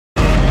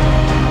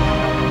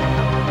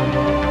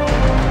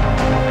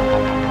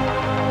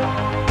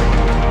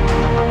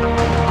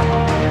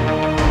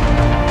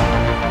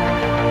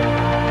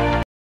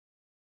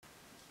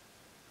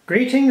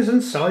Greetings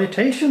and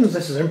salutations,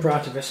 this is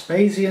Imperator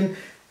Vespasian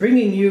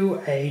bringing you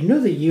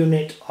another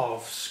unit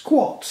of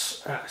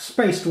squats,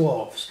 Space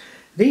Dwarves.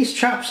 These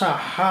chaps are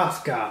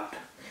Hearthguard.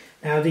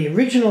 Now the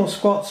original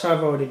squats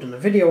I've already done a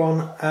video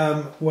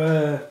on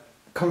were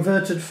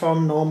converted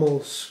from normal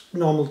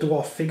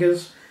dwarf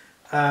figures.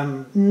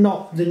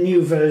 Not the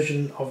new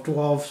version of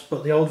dwarves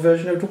but the old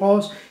version of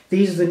dwarves.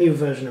 These are the new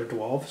version of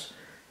dwarves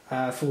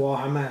for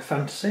Warhammer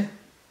Fantasy.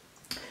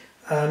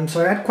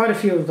 So I had quite a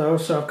few of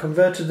those, so I've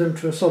converted them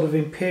to a sort of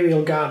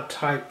Imperial Guard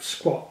type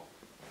squat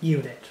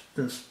unit.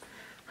 That's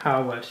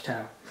how I worked it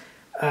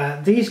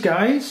out. These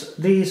guys,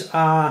 these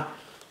are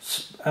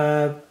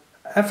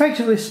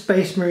effectively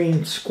Space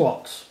Marine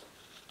squats,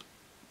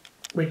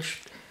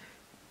 which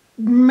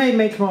may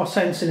make more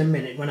sense in a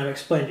minute when I've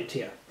explained it to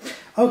you.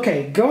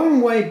 Okay, going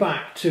way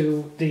back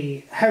to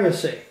the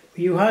Heresy,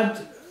 you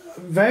had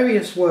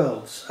various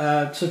worlds,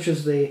 such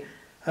as the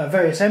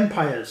various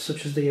empires,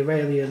 such as the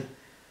Aurelian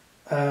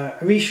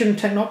Aretian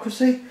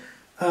technocracy,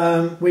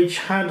 which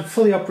had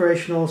fully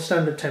operational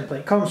standard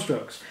template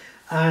constructs.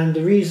 And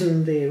the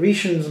reason the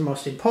Aretians are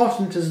most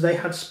important is they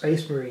had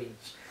Space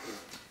Marines.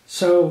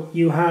 So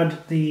you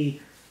had the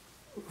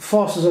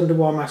forces under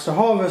War Master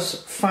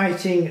Horus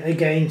fighting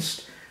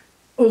against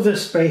other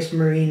Space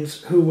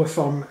Marines who were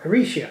from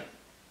Aretia.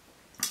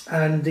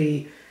 And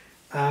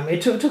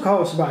it took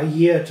Horus about a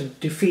year to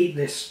defeat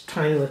this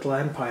tiny little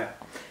empire.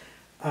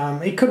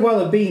 It could well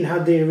have been,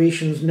 had the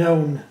Aretians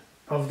known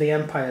of the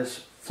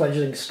Empire's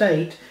fledgling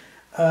state,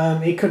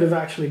 it could have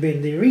actually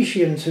been the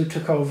Aretians who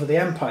took over the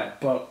Empire,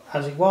 but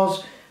as it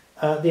was,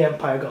 the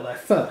Empire got there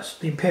first,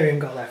 the Imperium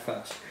got there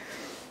first.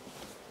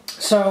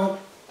 So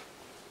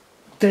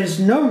there's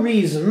no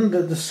reason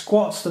that the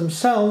squats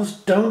themselves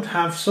don't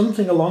have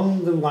something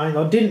along the line,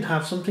 or didn't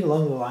have something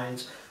along the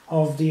lines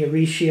of the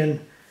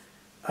Aretian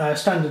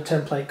standard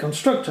template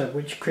constructor,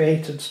 which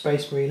created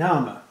Space Marine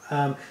armour,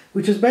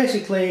 which is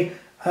basically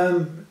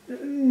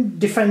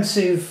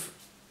defensive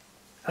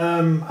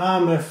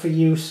armour for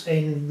use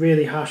in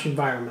really harsh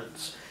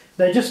environments.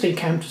 They're just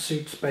encounter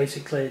suits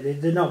basically.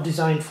 They're not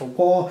designed for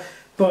war,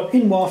 but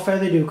in warfare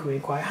they do come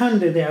in quite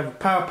handy. They have a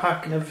power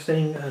pack and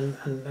everything,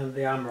 and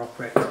the armour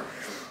operates.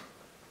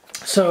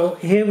 So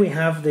here we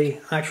have the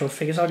actual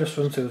figures. I'll just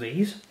run through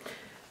these.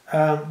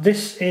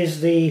 This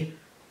is a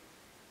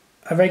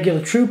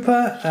regular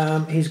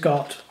trooper. He's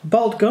got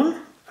bolt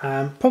gun,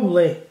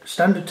 probably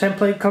standard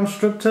template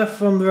constructor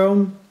from their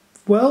own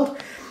world.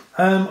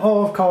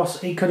 Or of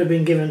course it could have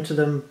been given to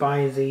them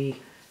by the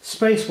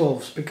Space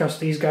Wolves, because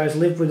these guys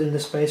live within the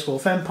Space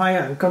Wolf Empire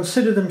and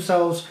consider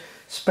themselves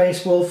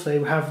Space Wolf. They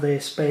have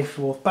their Space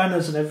Wolf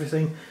banners and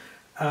everything,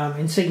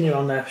 insignia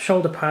on their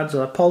shoulder pads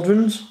or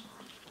pauldrons,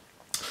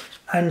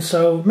 and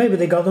so maybe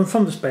they got them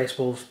from the Space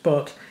Wolves.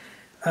 But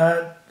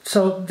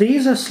so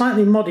these are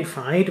slightly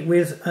modified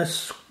with a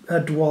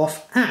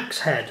dwarf axe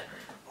head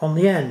on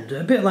the end,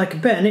 a bit like a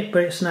bayonet,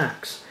 but it's an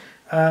axe.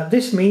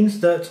 This means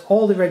that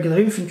all the regular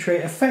infantry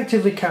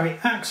effectively carry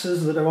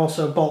axes that are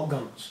also bolt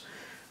guns.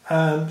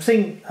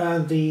 Think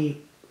the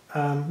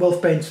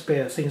Wolfbane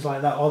spear, things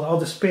like that, or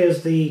the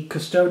spears the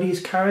Custodes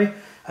carry,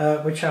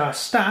 which are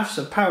staffs,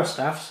 or power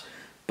staffs,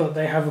 but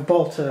they have a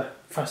bolter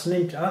fastened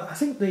into. I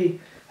think they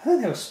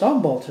have a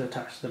storm bolter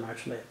attached to them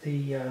actually.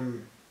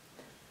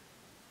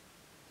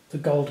 The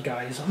gold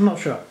guys, I'm not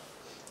sure.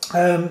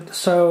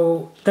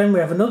 So then we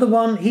have another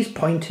one. He's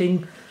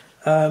pointing.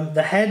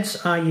 The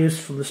heads are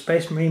used from the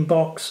Space Marine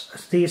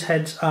box. These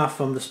heads are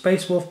from the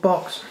Space Wolf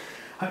box.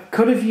 I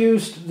could have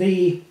used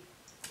the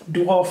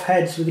dwarf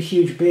heads with the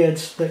huge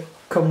beards that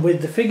come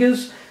with the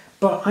figures,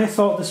 but I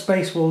thought the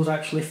Space Wolves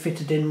actually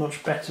fitted in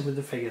much better with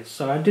the figures.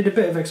 So I did a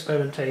bit of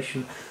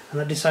experimentation and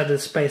I decided the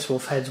Space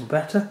Wolf heads were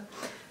better.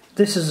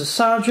 This is a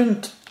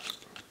sergeant.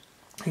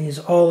 He's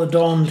all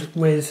adorned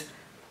with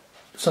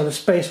sort of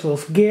Space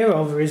Wolf gear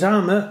over his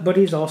armour, but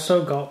he's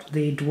also got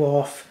the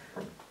dwarf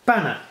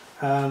banner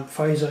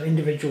for his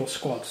individual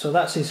squad. So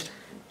that's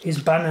his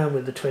banner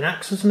with the twin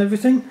axes and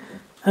everything.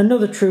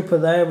 Another trooper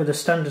there with a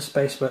standard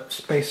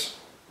Space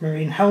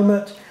Marine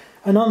helmet,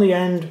 and on the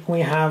end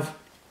we have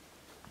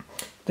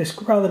this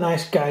rather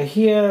nice guy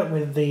here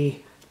with the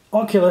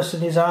oculus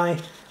in his eye,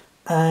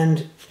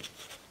 and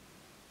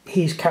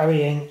he's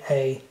carrying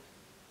a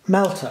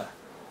melter.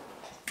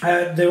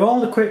 They're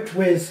all equipped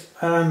with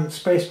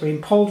Space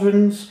Marine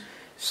pauldrons,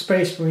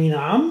 Space Marine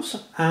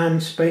arms,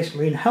 and Space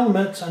Marine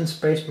helmets, and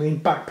Space Marine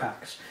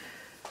backpacks.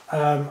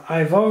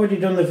 I've already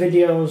done the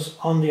videos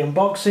on the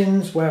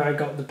unboxings where I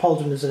got the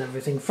pauldrons and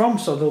everything from,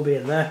 so they'll be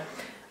in there.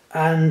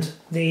 And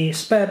the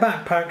spare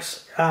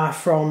backpacks are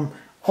from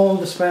all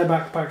the spare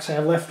backpacks I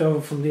have left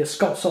over from the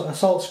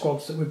assault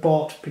squads that we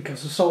bought,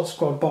 because assault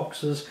squad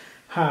boxes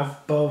have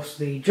both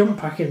the jump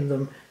pack in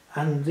them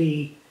and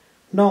the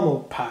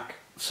normal pack.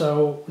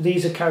 So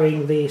these are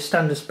carrying the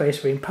standard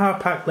Space Marine power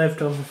pack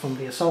left over from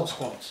the assault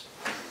squads.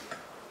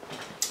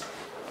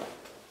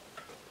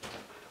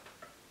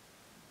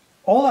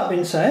 All that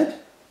being said,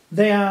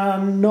 they are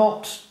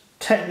not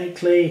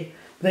technically,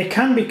 they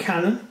can be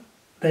canon,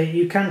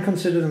 You can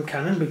consider them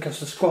canon because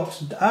the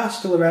squats are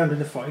still around in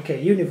the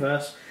 40k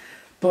universe,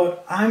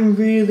 but I'm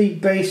really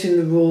basing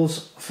the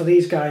rules for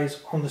these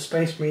guys on the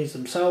Space Marines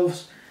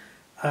themselves.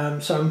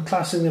 So I'm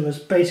classing them as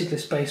basically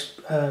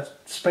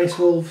space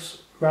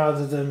wolves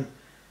rather than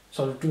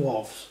sort of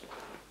dwarves.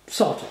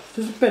 Sort of.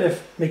 There's a bit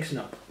of mixing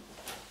up.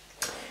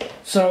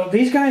 So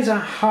these guys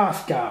are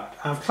Hearthguard.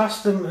 I've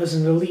classed them as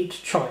an elite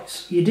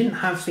choice. You didn't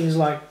have things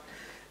like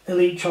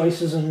elite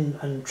choices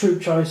and troop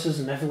choices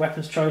and heavy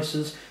weapons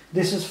choices.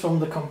 This is from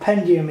the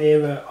compendium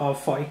era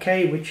of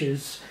 40k, which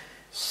is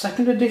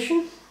 2nd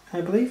edition,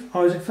 I believe.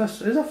 Or is it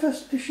first? Is that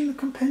 1st edition, the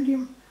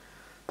compendium?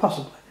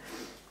 Possibly.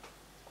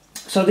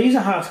 So these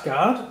are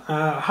Hearthguard.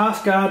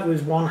 Hearthguard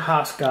was one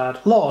Hearthguard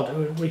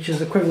Lord, which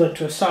is equivalent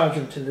to a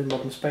sergeant in the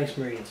modern Space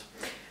Marines.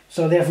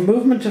 So they have a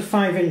movement of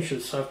 5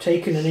 inches, so I've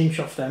taken an inch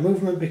off their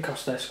movement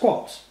because they're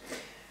squats.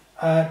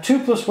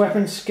 2+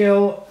 weapon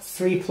skill,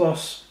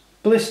 3+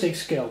 ballistic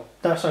skill.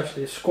 That's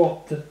actually a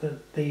squat,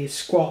 the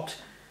squat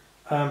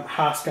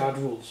Hearthguard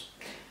rules.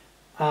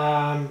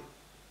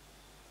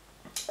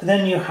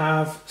 Then you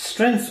have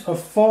strength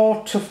of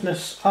 4,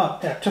 toughness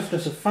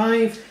of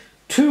 5,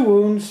 2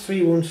 wounds,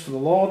 3 wounds for the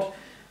Lord.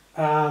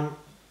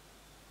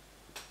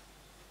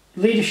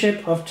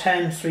 Leadership of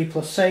 10,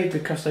 3+ save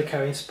because they're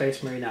carrying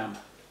Space Marine armour.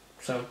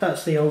 So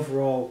that's the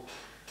overall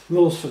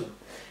rules for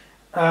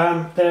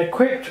them. They're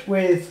equipped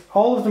with,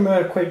 all of them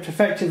are equipped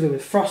effectively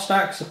with Frost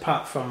Axe,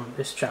 apart from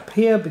this chap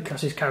here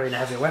because he's carrying a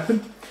heavy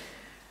weapon.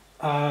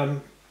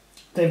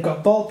 They've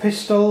got bolt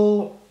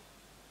pistol,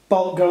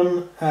 bolt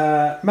gun,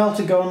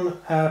 melter gun,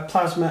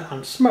 plasma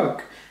and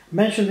smoke. I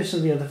mentioned this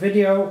in the other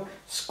video.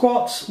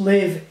 Squats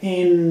live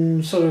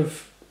in sort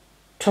of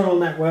tunnel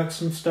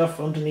networks and stuff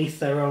underneath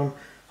their own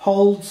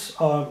holds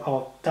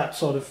or that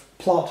sort of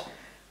plot.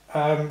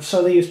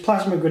 So they use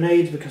plasma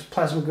grenades because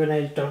plasma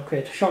grenades don't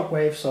create a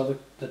shockwave, so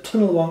the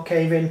tunnel won't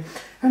cave in.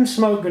 And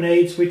smoke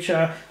grenades, which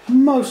are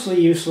mostly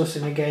useless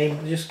in a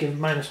game, they just give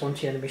 -1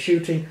 to enemy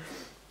shooting.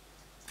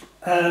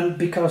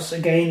 Because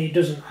again, it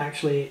doesn't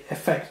actually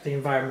affect the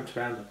environment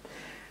around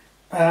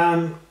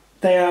them.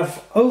 They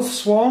have Oath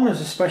Sworn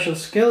as a special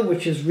skill,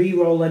 which is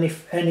re-roll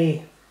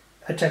any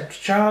attempt to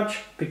charge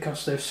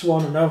because they've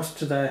sworn an oath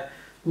to their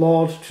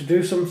lord to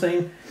do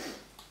something.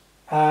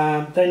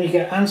 Then you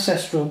get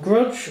Ancestral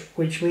Grudge,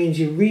 which means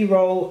you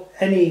re-roll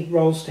any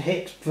rolls to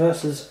hit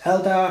versus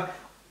Eldar,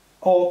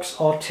 Orcs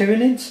or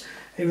Tyranids.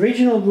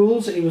 Original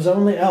rules, it was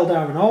only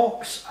Eldar and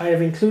Orcs. I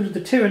have included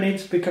the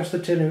Tyranids because the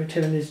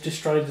Tyranids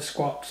destroyed the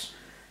squats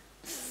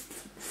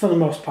for the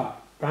most part,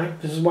 right?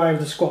 This is why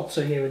the squats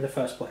are here in the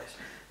first place,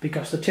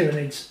 because the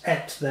Tyranids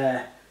ate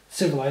their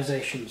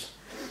civilizations.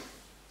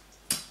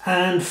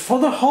 And for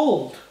the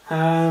hold,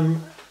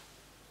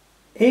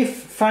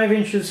 if 5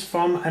 inches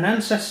from an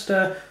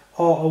ancestor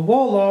or a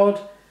warlord,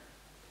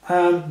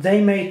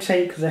 they may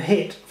take the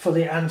hit for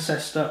the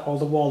ancestor or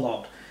the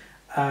warlord.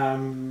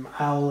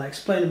 I'll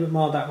explain a bit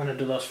more of that when I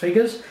do those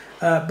figures.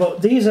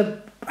 But these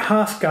are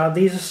Hearthguard,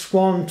 these are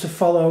sworn to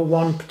follow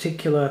one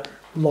particular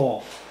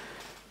law.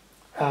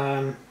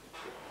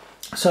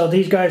 So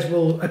these guys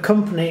will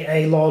accompany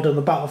a lord on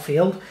the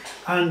battlefield,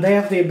 and they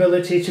have the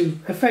ability to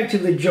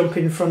effectively jump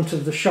in front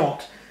of the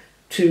shot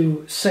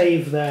to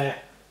save the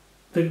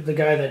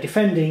guy they're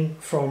defending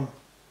from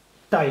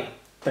dying,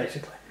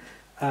 basically.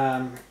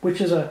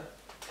 Which is a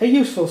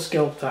useful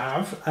skill to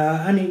have,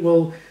 and it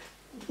will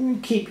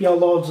keep your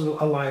lords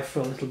alive for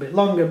a little bit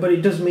longer, but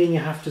it does mean you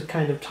have to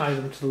kind of tie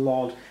them to the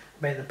lord,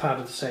 make them part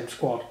of the same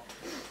squad.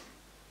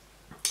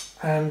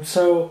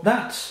 So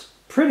that's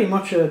pretty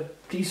much a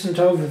decent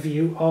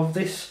overview of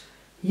this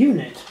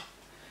unit.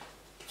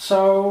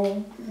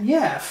 So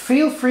yeah,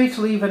 feel free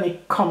to leave any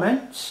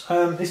comments.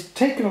 It's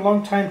taken a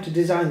long time to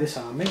design this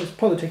army. It's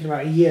probably taken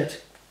about a year to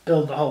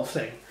build the whole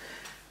thing.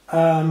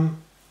 And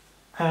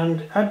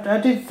I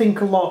did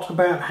think a lot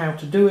about how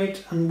to do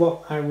it and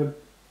what I would,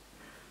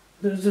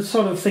 the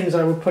sort of things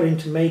I would put in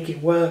to make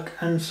it work,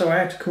 and so I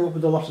had to come up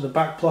with a lot of the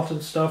backplot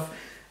and stuff.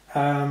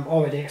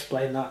 Already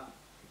explained that.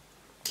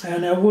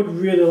 And I would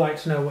really like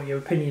to know what your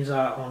opinions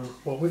are on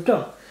what we've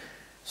done.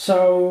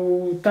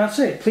 So that's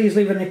it. Please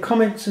leave any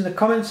comments in the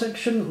comment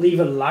section. Leave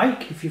a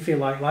like if you feel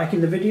like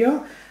liking the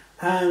video,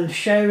 and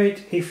share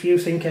it if you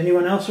think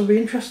anyone else will be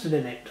interested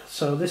in it.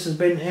 So this has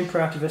been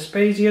Imperator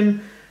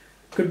Vespasian.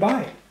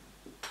 Goodbye.